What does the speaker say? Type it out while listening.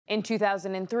In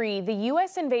 2003, the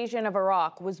U.S. invasion of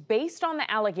Iraq was based on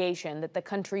the allegation that the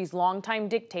country's longtime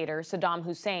dictator, Saddam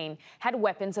Hussein, had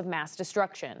weapons of mass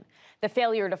destruction. The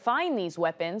failure to find these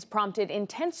weapons prompted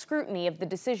intense scrutiny of the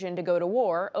decision to go to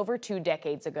war over 2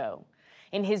 decades ago.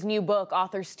 In his new book,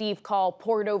 author Steve Coll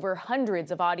pored over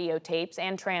hundreds of audio tapes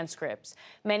and transcripts,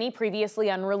 many previously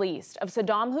unreleased, of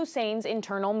Saddam Hussein's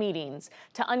internal meetings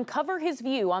to uncover his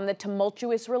view on the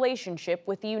tumultuous relationship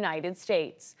with the United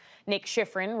States. Nick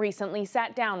Schifrin recently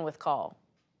sat down with Coll.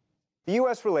 The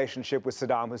U.S. relationship with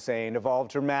Saddam Hussein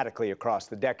evolved dramatically across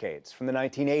the decades, from the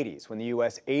 1980s, when the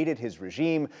U.S. aided his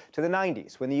regime, to the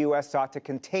 90s, when the U.S. sought to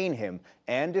contain him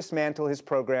and dismantle his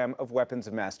program of weapons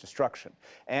of mass destruction.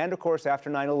 And, of course, after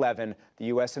 9/11, the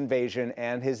U.S. invasion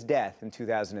and his death in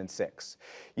 2006.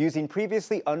 Using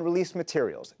previously unreleased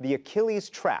materials, the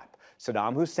Achilles Trap,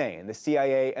 Saddam Hussein, the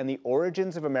CIA, and the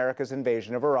origins of America's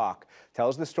invasion of Iraq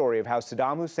tells the story of how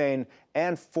Saddam Hussein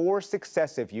and 4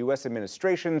 successive U.S.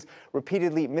 administrations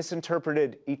repeatedly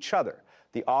misinterpreted each other.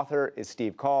 The author is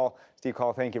Steve Coll. Steve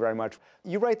Coll, thank you very much.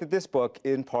 You write that this book,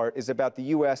 in part, is about the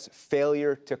U.S.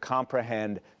 failure to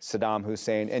comprehend Saddam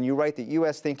Hussein, and you write that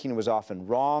U.S. thinking was often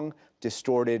wrong,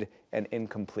 distorted, and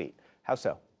incomplete. How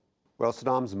so? Well,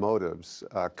 Saddam's motives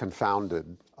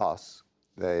confounded us.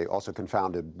 They also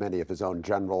confounded many of his own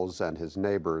generals and his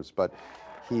neighbors, but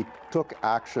he took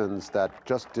actions that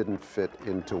just didn't fit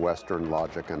into Western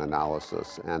logic and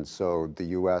analysis. And so the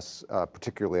U.S.,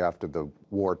 particularly after the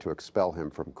war to expel him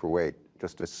from Kuwait,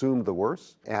 just assumed the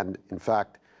worst. And in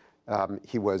fact,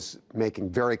 he was making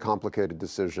very complicated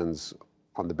decisions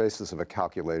on the basis of a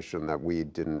calculation that we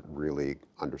didn't really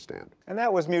understand. And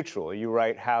that was mutual. You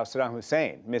write how Saddam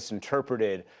Hussein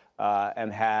misinterpreted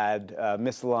and had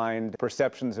misaligned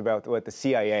perceptions about what the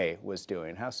CIA was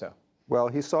doing. How so? Well,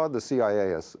 he saw the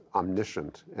CIA as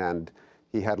omniscient, and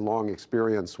he had long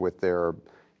experience with their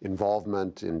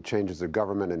involvement in changes of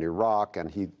government in Iraq, and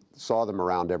he saw them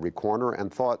around every corner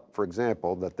and thought, for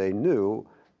example, that they knew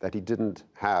that he didn't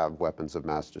have weapons of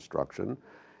mass destruction.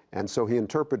 And so he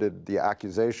interpreted the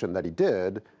accusation that he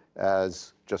did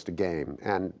as just a game.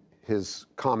 And his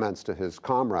comments to his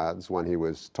comrades when he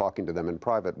was talking to them in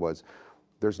private was,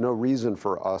 there's no reason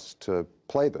for us to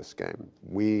play this game.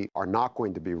 We are not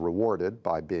going to be rewarded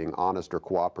by being honest or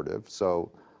cooperative,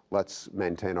 so let's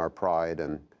maintain our pride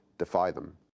and defy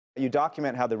them. You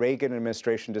document how the Reagan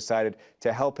administration decided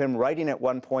to help him, writing at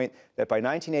one point that by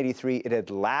 1983 it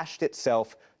had lashed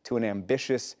itself to an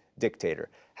ambitious dictator.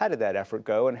 How did that effort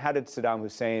go, and how did Saddam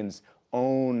Hussein's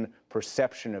own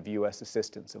perception of U.S.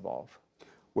 assistance evolve?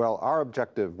 Well, our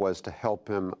objective was to help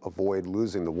him avoid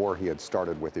losing the war he had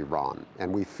started with Iran.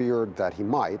 And we feared that he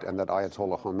might, and that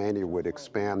Ayatollah Khomeini would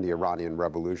expand the Iranian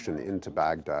Revolution into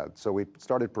Baghdad. So we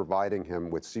started providing him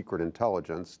with secret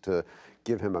intelligence to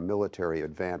give him a military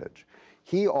advantage.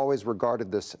 He always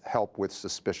regarded this help with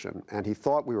suspicion, and he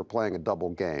thought we were playing a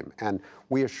double game. And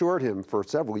we assured him for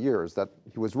several years that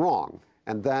he was wrong.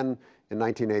 And then in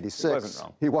 1986,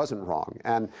 he wasn't wrong.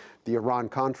 And the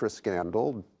Iran-Contra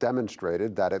scandal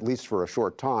demonstrated that, at least for a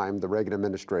short time, the Reagan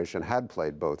administration had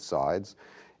played both sides.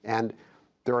 And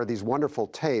there are these wonderful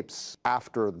tapes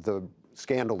after the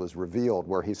scandal is revealed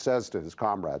where he says to his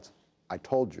comrades, "I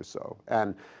told you so."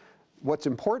 And what's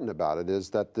important about it is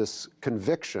that this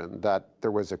conviction that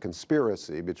there was a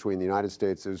conspiracy between the United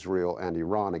States, Israel, and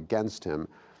Iran against him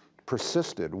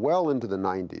persisted well into the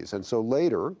 90s. And so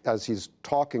later, as he's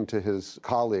talking to his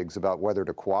colleagues about whether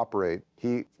to cooperate,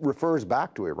 he refers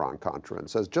back to Iran-Contra and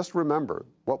says, just remember,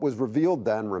 what was revealed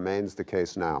then remains the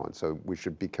case now, and so we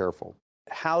should be careful.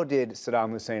 How did Saddam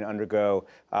Hussein undergo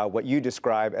what you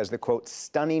describe as the, quote,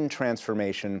 stunning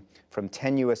transformation from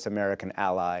tenuous American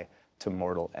ally to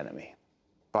mortal enemy?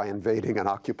 By invading and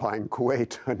occupying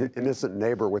Kuwait, an innocent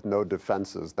neighbor with no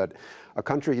defenses, that a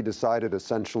country he decided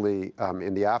essentially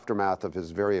in the aftermath of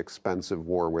his very expensive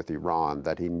war with Iran,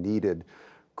 that he needed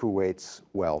Kuwait's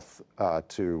wealth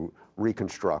to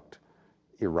reconstruct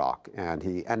Iraq. And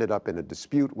he ended up in a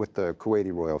dispute with the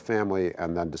Kuwaiti royal family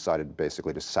and then decided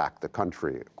basically to sack the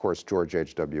country. Of course, George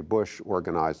H.W. Bush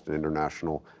organized an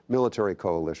international military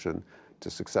coalition to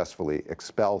successfully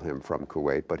expel him from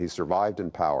Kuwait, but he survived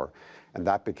in power. And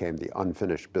that became the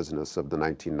unfinished business of the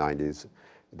 1990s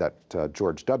that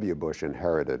George W. Bush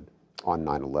inherited on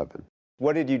 9/11.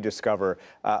 What did you discover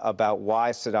about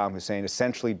why Saddam Hussein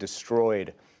essentially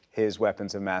destroyed his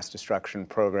weapons of mass destruction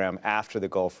program after the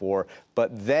Gulf War, but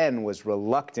then was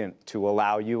reluctant to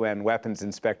allow UN weapons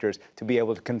inspectors to be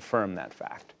able to confirm that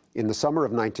fact? In the summer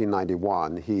of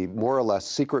 1991, he more or less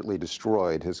secretly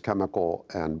destroyed his chemical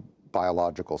and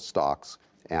biological stocks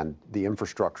and the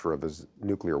infrastructure of his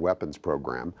nuclear weapons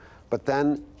program. But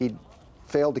then he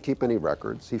failed to keep any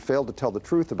records. He failed to tell the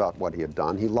truth about what he had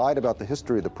done. He lied about the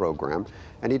history of the program,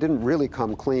 and he didn't really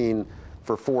come clean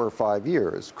for 4 or 5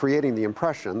 years, creating the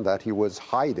impression that he was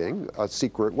hiding a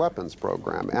secret weapons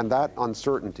program. And that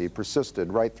uncertainty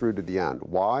persisted right through to the end.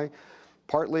 Why?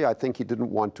 Partly, I think he didn't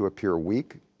want to appear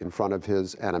weak in front of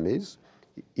his enemies.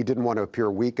 He didn't want to appear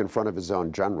weak in front of his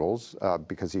own generals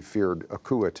because he feared a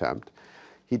coup attempt.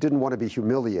 He didn't want to be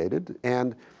humiliated.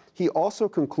 And he also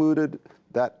concluded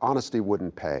that honesty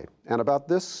wouldn't pay. And about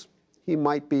this, he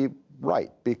might be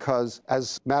right, because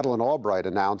as Madeleine Albright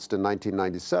announced in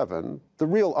 1997, the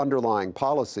real underlying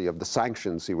policy of the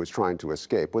sanctions he was trying to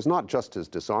escape was not just his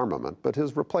disarmament, but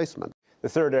his replacement. The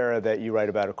third era that you write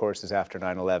about, of course, is after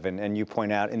 9/11, and you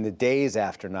point out in the days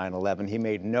after 9/11, he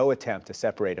made no attempt to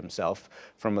separate himself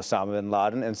from Osama bin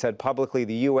Laden and said publicly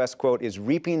the U.S., quote, is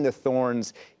reaping the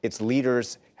thorns its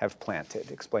leaders have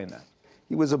planted. Explain that.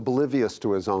 He was oblivious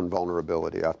to his own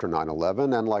vulnerability after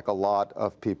 9/11, and like a lot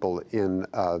of people in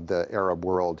the Arab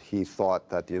world, he thought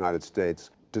that the United States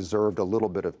deserved a little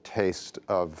bit of taste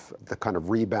of the kind of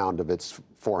rebound of its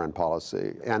foreign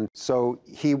policy. And so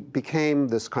he became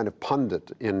this kind of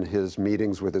pundit in his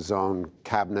meetings with his own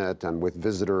cabinet and with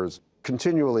visitors,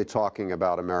 continually talking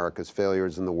about America's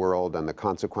failures in the world and the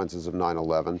consequences of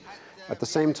 9/11. At the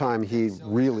same time, he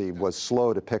really was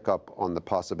slow to pick up on the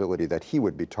possibility that he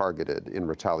would be targeted in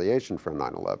retaliation for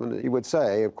 9/11. He would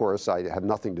say, of course, I had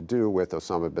nothing to do with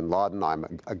Osama bin Laden.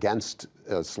 I'm against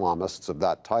Islamists of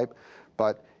that type.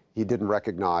 But he didn't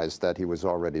recognize that he was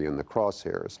already in the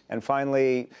crosshairs. And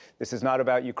finally, this is not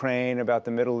about Ukraine, about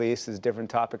the Middle East. It's a different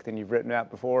topic than you've written about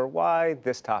before. Why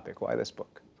this topic? Why this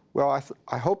book? Well,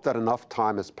 I hope that enough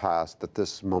time has passed that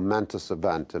this momentous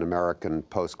event in American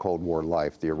post-Cold War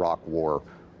life, the Iraq War,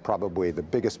 probably the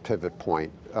biggest pivot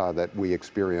point that we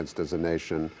experienced as a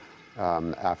nation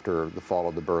after the fall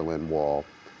of the Berlin Wall,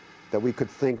 that we could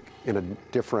think in a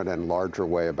different and larger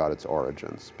way about its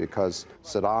origins, because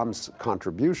Saddam's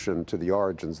contribution to the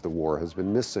origins of the war has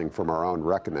been missing from our own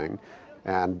reckoning.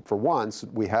 And for once,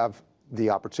 we have the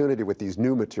opportunity with these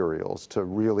new materials to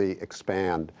really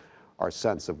expand our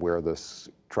sense of where this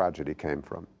tragedy came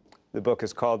from. The book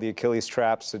is called The Achilles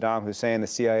Trap, Saddam Hussein, the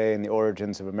CIA, and the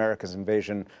Origins of America's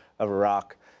Invasion of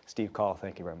Iraq. Steve Coll,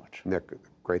 thank you very much. Nick,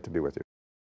 great to be with you.